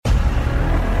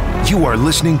You are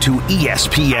listening to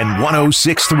ESPN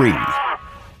 1063.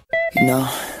 You know,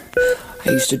 I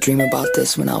used to dream about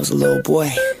this when I was a little boy.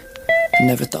 I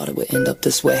never thought it would end up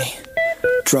this way.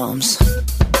 Drums.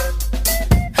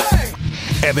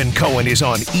 Evan Cohen is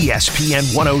on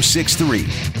ESPN 1063.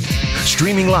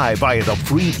 Streaming live via the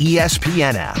free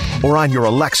ESPN app or on your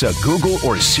Alexa, Google,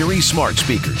 or Siri smart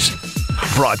speakers.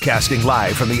 Broadcasting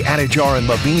live from the Anajar and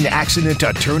Levine Accident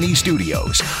Attorney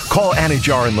Studios. Call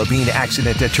Anajar and Levine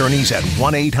Accident Attorneys at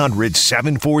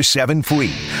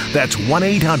 1-800-747-FREE. That's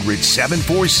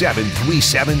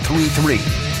 1-800-747-3733.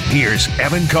 Here's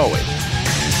Evan Cohen.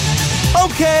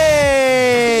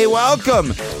 Okay,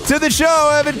 welcome to the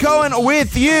show. Evan Cohen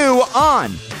with you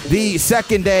on the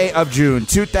second day of June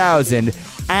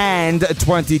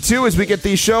 2022 as we get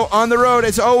the show on the road,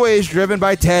 as always, driven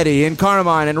by Teddy and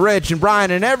Carmine and Rich and Brian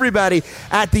and everybody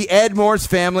at the Ed Morse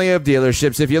family of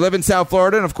dealerships. If you live in South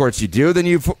Florida, and of course you do, then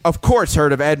you've of course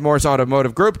heard of Ed Morse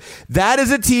Automotive Group. That is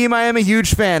a team I am a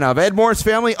huge fan of. Ed Morse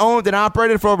family owned and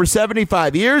operated for over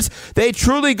 75 years. They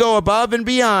truly go above and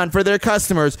beyond for their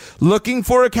customers. Looking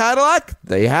for a Cadillac?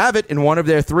 They have it in one of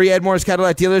their 3 Ed Morse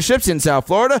Cadillac dealerships in South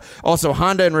Florida. Also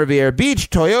Honda in Riviera Beach,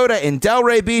 Toyota in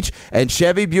Delray Beach, and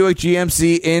Chevy Buick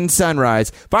GMC in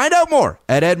Sunrise. Find out more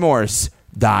at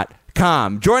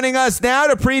edmorse.com. Joining us now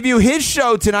to preview his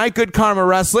show tonight, Good Karma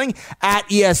Wrestling, at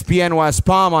ESPN West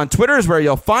Palm on Twitter is where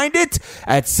you'll find it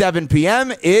at 7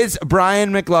 p.m. is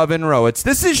Brian McLovin-Rowitz.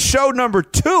 This is show number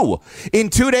 2 in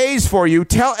 2 days for you.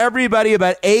 Tell everybody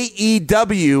about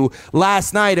AEW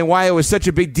last night and why it was such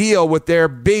a big deal with their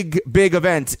big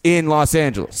event in Los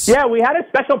Angeles. Yeah, we had a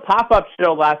special pop-up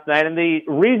show last night, and the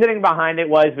reasoning behind it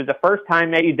was the first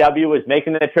time AEW was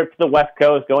making the trip to the West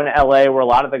Coast, going to LA where a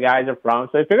lot of the guys are from.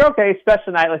 So they figured, okay,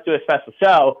 special night, let's do a special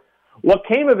show. What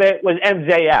came of it was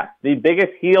MJF, the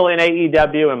biggest heel in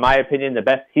AEW, in my opinion, the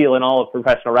best heel in all of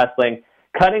professional wrestling,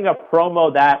 cutting a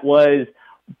promo that was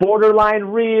borderline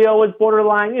real, was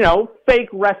borderline, fake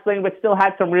wrestling, but still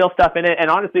had some real stuff in it, and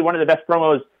honestly, one of the best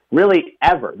promos really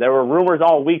ever. There were rumors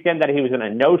all weekend that he was going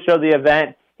to no-show the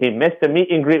event. He missed a meet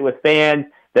and greet with fans.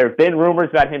 There have been rumors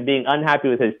about him being unhappy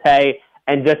with his pay,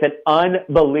 and just an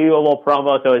unbelievable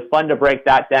promo, so it's fun to break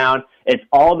that down. It's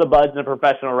all the buzz in the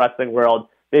professional wrestling world.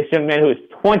 This young man who is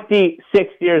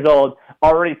 26 years old,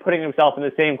 already putting himself in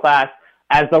the same class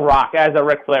as The Rock, as a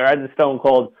Ric Flair, as a Stone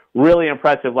Cold. Really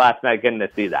impressive last night getting to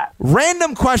see that.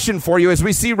 Random question for you as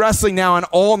we see wrestling now on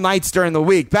all nights during the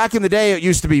week. Back in the day, it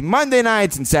used to be Monday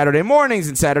nights and Saturday mornings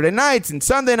and Saturday nights and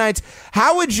Sunday nights.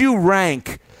 How would you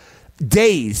rank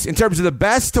days in terms of the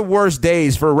best to worst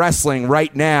days for wrestling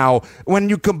right now when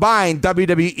you combine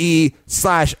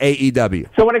WWE/AEW?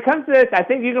 So when it comes to this, I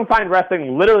think you can find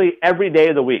wrestling literally every day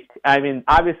of the week. I mean,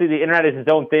 obviously the internet is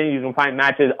its own thing. You can find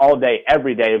matches all day,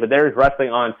 every day, but there's wrestling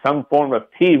on some form of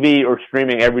TV or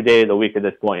streaming every day of the week at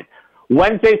this point.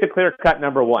 Wednesday's a clear-cut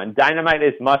number 1. Dynamite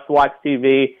is must-watch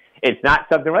TV. It's not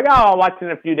something like, I'll watch it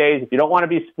in a few days. If you don't want to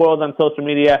be spoiled on social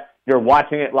media, you're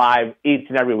watching it live each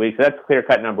and every week. So that's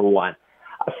clear-cut number 1.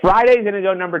 Friday's going to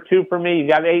go number 2 for me. You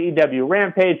got AEW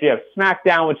Rampage. You have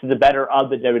SmackDown, which is the better of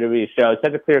the WWE shows.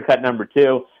 That's a clear-cut number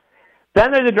 2.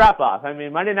 Then there's a drop-off. I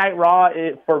mean, Monday Night Raw,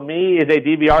 for me, is a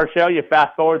DVR show. You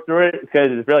fast-forward through it because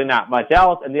there's really not much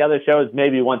else, and the other shows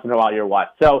maybe once in a while you're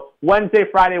watching. So Wednesday,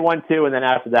 Friday, 1, 2, and then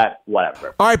after that,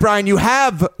 whatever. All right, Brian, you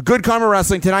have Good Karma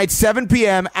Wrestling tonight, 7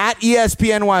 p.m. at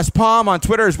ESPN West Palm on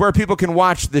Twitter is where people can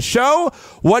watch the show.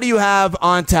 What do you have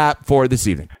on tap for this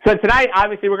evening? So tonight,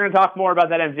 obviously, we're going to talk more about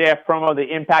that MJF promo,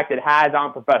 the impact it has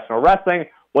on professional wrestling.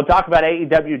 We'll talk about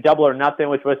AEW Double or Nothing,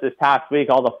 which was this past week,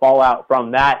 all the fallout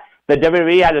from that. The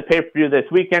WWE has a pay-per-view this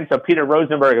weekend, so Peter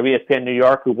Rosenberg of ESPN New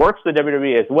York, who works for the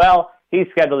WWE as well, he's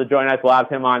scheduled to join us. We'll have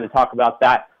him on to talk about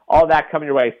that. All that coming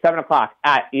your way, 7 o'clock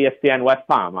at ESPN West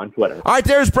Palm on Twitter. All right,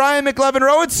 there's Brian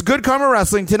McLovin-Rowitz, Good Karma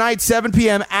Wrestling, tonight, 7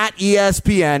 p.m. at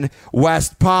ESPN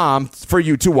West Palm for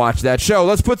you to watch that show.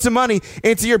 Let's put some money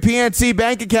into your PNC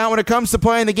bank account when it comes to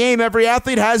playing the game. Every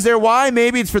athlete has their why.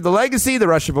 Maybe it's for the legacy, the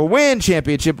rush of a win,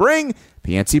 championship ring.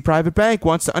 PNC Private Bank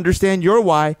wants to understand your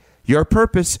why, your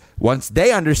purpose. Once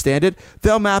they understand it,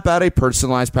 they'll map out a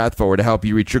personalized path forward to help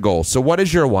you reach your goals. So what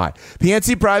is your why?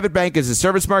 PNC Private Bank is a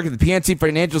service mark of the PNC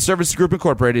Financial Services Group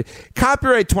Incorporated.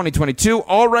 Copyright 2022.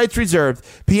 All rights reserved.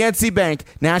 PNC Bank,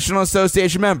 National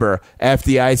Association member,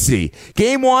 FDIC.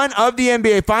 Game 1 of the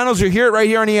NBA Finals. You'll hear it right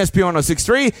here on ESPN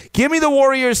 1063. Give me the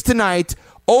Warriors tonight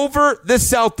over the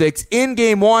Celtics in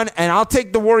Game 1, and I'll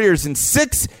take the Warriors in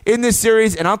 6 in this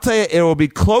series, and I'll tell you, it will be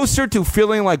closer to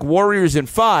feeling like Warriors in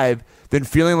 5 than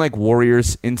feeling like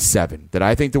Warriors in 7. That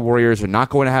I think the Warriors are not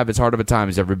going to have as hard of a time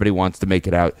as everybody wants to make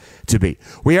it out to be.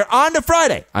 We are on to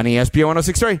Friday on ESPN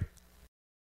 1063.